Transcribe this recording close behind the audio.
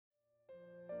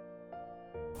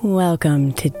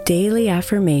Welcome to Daily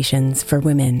Affirmations for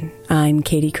Women. I'm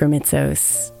Katie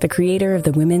Kremitzos, the creator of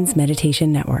the Women's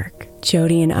Meditation Network.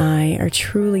 Jody and I are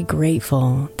truly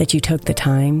grateful that you took the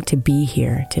time to be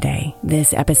here today.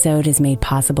 This episode is made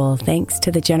possible thanks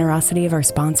to the generosity of our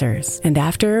sponsors. And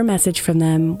after a message from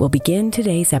them, we'll begin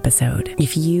today's episode.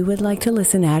 If you would like to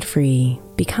listen ad-free,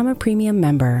 become a premium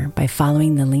member by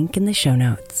following the link in the show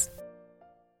notes.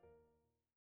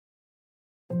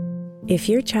 If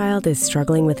your child is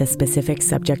struggling with a specific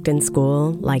subject in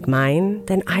school, like mine,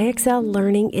 then IXL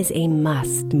Learning is a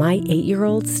must. My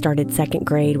 8-year-old started second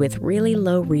grade with really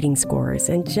low reading scores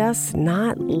and just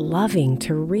not loving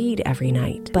to read every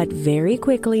night. But very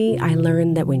quickly, I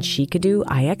learned that when she could do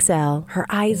IXL, her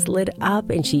eyes lit up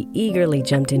and she eagerly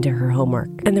jumped into her homework.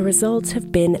 And the results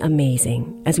have been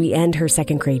amazing. As we end her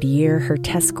second grade year, her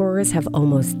test scores have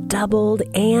almost doubled,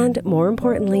 and more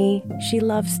importantly, she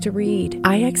loves to read.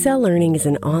 IXL Learning is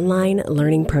an online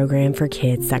learning program for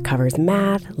kids that covers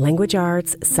math, language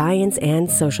arts, science, and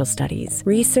social studies.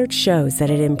 Research shows that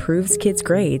it improves kids'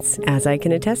 grades, as I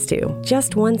can attest to.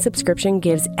 Just one subscription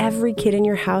gives every kid in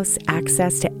your house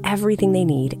access to everything they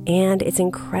need, and it's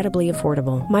incredibly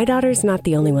affordable. My daughter's not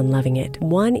the only one loving it.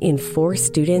 1 in 4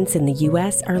 students in the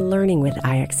U.S. are learning with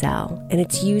IXL, and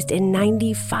it's used in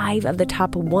 95 of the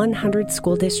top 100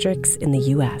 school districts in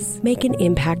the U.S. Make an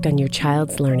impact on your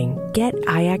child's learning. Get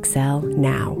IXL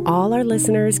now. All our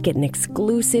listeners get an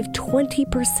exclusive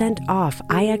 20% off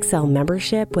IXL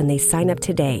membership when they sign up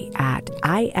today at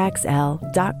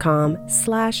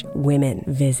IXL.com/women.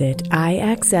 Visit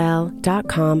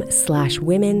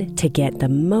IXL.com/women to get the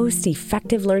most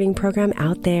effective learning program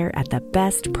out there at the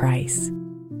best price.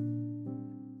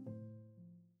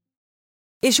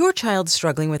 Is your child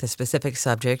struggling with a specific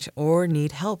subject or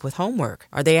need help with homework?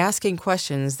 Are they asking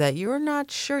questions that you're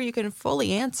not sure you can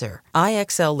fully answer?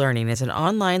 IXL Learning is an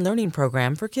online learning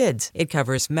program for kids. It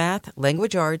covers math,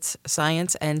 language arts,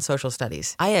 science, and social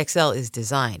studies. IXL is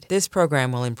designed. This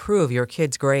program will improve your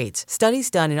kids' grades.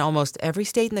 Studies done in almost every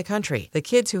state in the country. The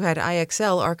kids who had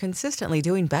IXL are consistently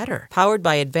doing better. Powered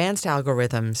by advanced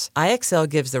algorithms, IXL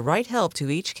gives the right help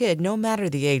to each kid no matter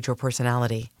the age or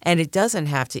personality. And it doesn't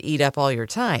have to eat up all your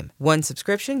time. One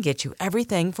subscription gets you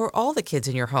everything for all the kids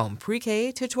in your home,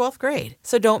 pre-K to 12th grade.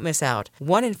 So don't miss out.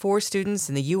 1 in 4 students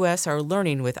in the U.S. are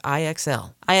learning with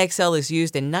IXL. IXL is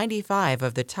used in 95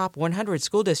 of the top 100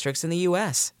 school districts in the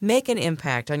U.S. Make an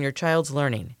impact on your child's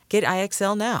learning. Get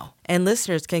IXL now. And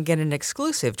listeners can get an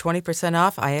exclusive 20%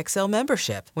 off IXL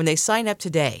membership when they sign up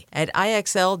today at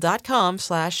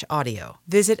IXL.com/audio.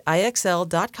 Visit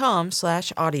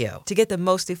IXL.com/audio to get the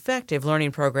most effective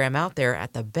learning program out there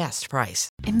at the best price.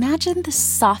 Imagine the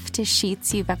softest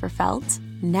sheets you've ever felt.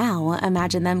 Now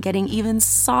imagine them getting even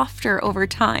softer over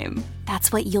time.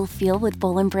 That's what you'll feel with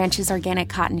Boll & Branch's organic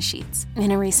cotton sheets. In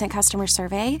a recent customer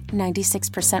survey,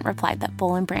 96% replied that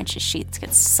Boll & Branch's sheets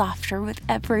get softer with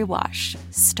every wash.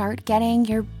 Start getting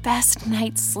your best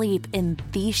night's sleep in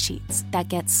these sheets that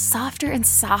get softer and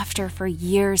softer for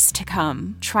years to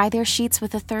come. Try their sheets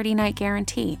with a 30-night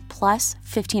guarantee, plus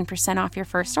 15% off your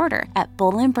first order at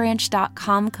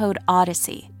bollandbranch.com code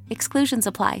Odyssey. Exclusions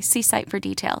apply. See site for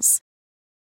details.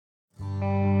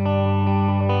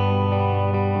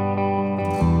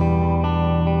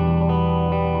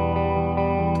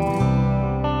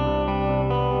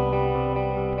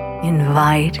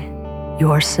 Invite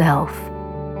yourself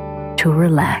to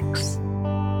relax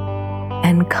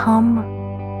and come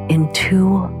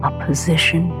into a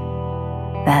position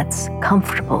that's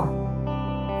comfortable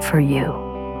for you.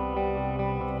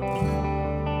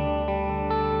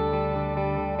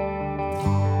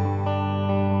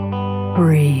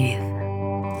 Breathe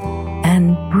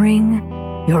and bring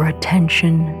your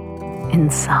attention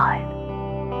inside.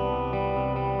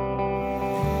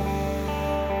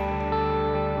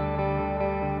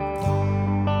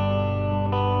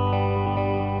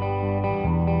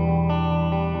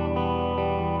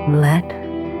 Let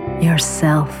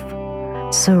yourself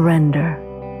surrender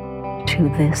to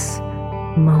this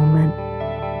moment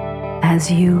as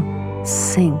you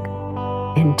sink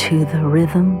into the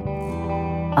rhythm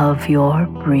of your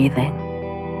breathing.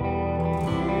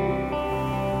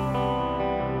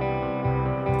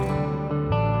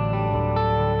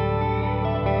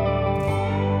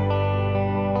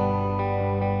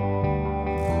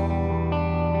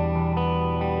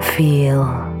 Feel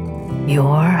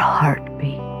your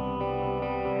heartbeat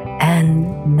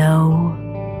and know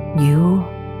you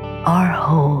are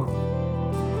whole,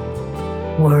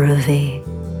 worthy,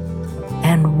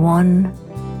 and one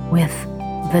with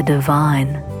the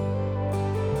divine.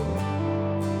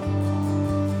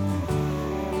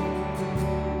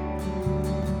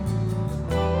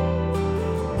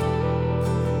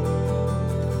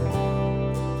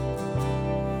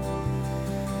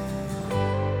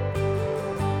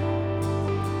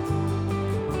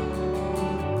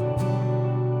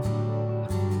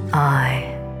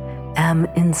 I am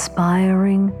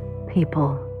inspiring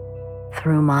people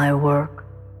through my work.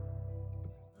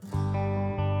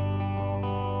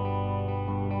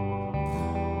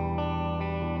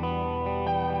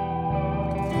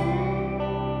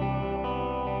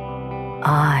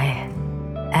 I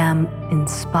am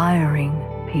inspiring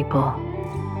people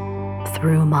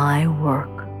through my work.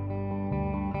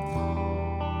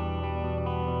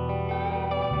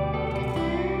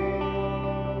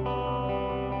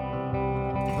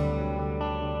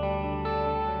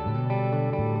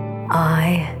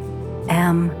 I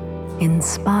am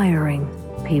inspiring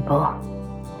people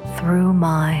through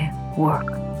my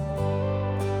work.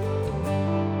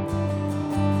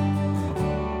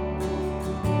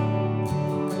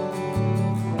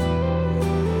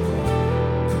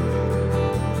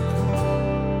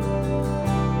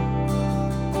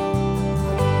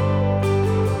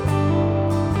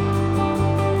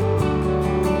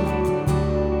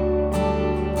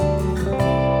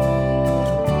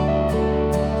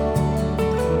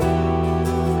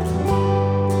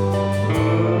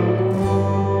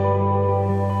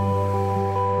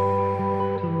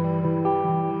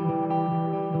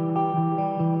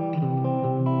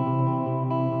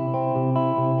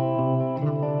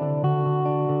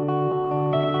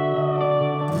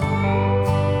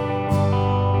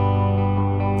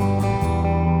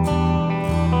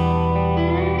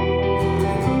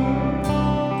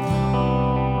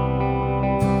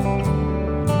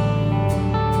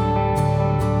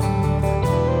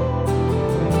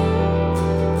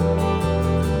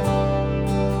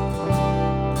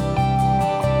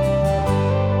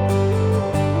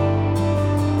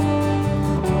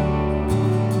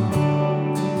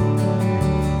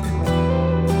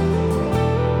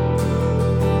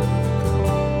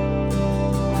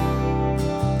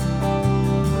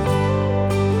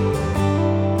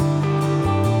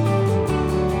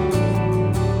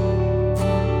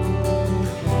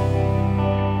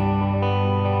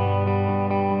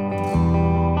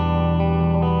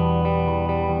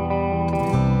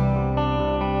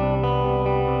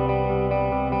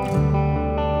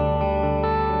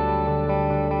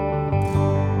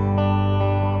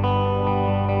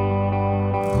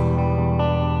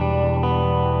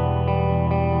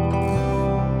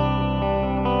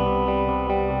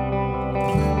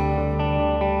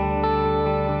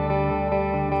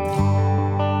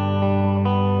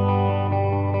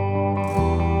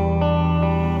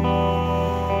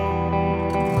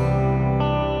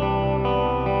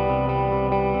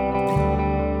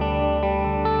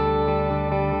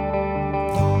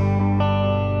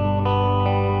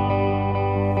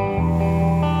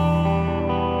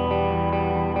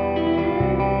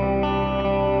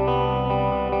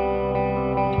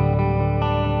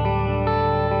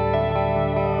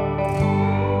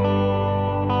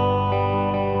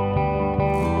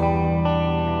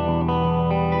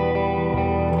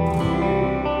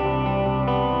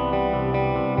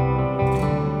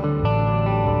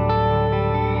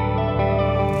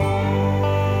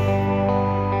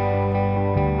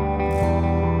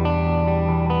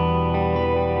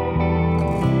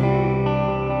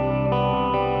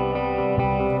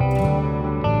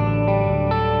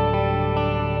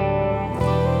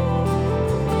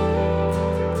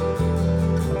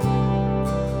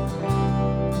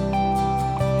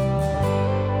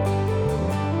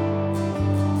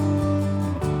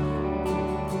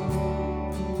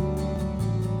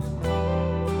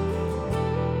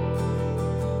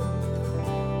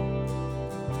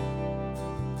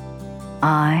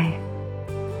 I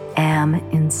am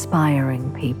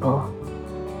inspiring people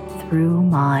through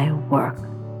my work.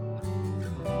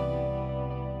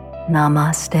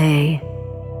 Namaste,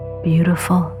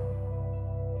 beautiful.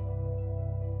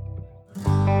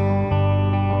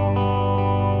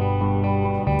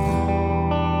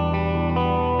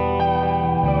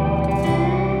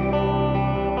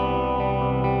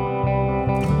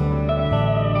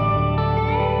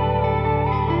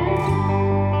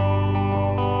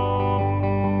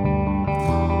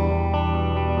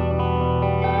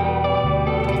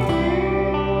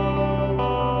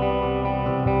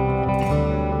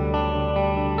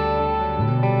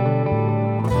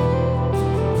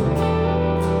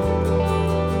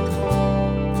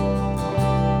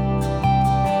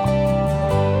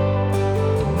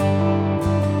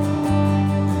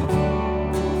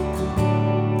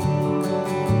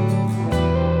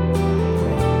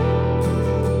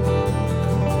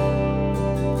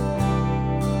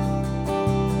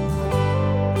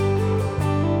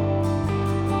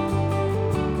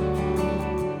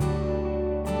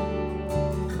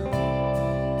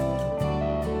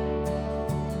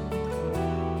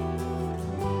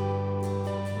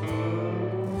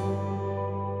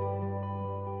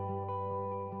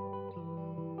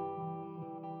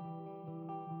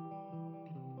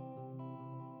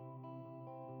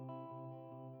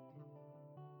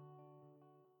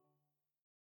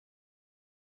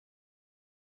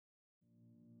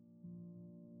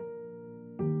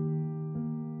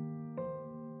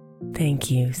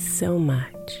 Thank you so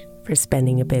much for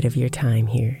spending a bit of your time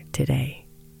here today.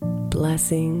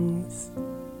 Blessings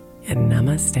and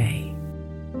namaste.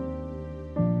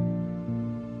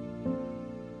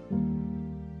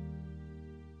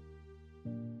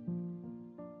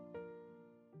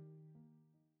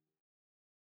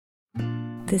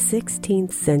 The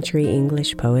 16th century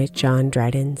English poet John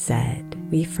Dryden said,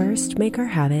 "We first make our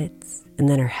habits, and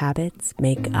then our habits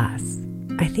make us."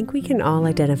 I think we can all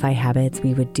identify habits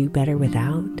we would do better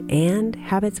without, and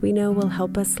habits we know will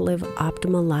help us live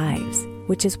optimal lives,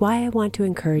 which is why I want to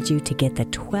encourage you to get the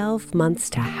 12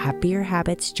 Months to Happier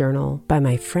Habits journal by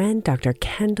my friend Dr.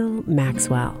 Kendall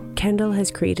Maxwell. Kendall has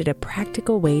created a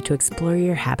practical way to explore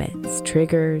your habits,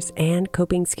 triggers, and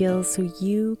coping skills so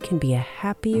you can be a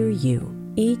happier you.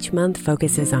 Each month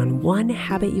focuses on one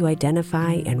habit you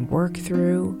identify and work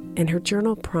through, and her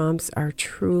journal prompts are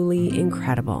truly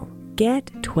incredible.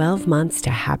 Get 12 Months to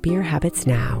Happier Habits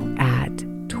now at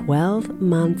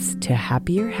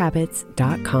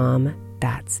 12monthstohappierhabits.com.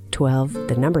 That's 12,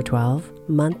 the number 12,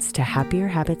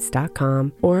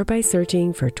 monthstohappierhabits.com, or by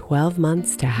searching for 12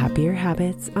 Months to Happier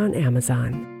Habits on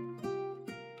Amazon.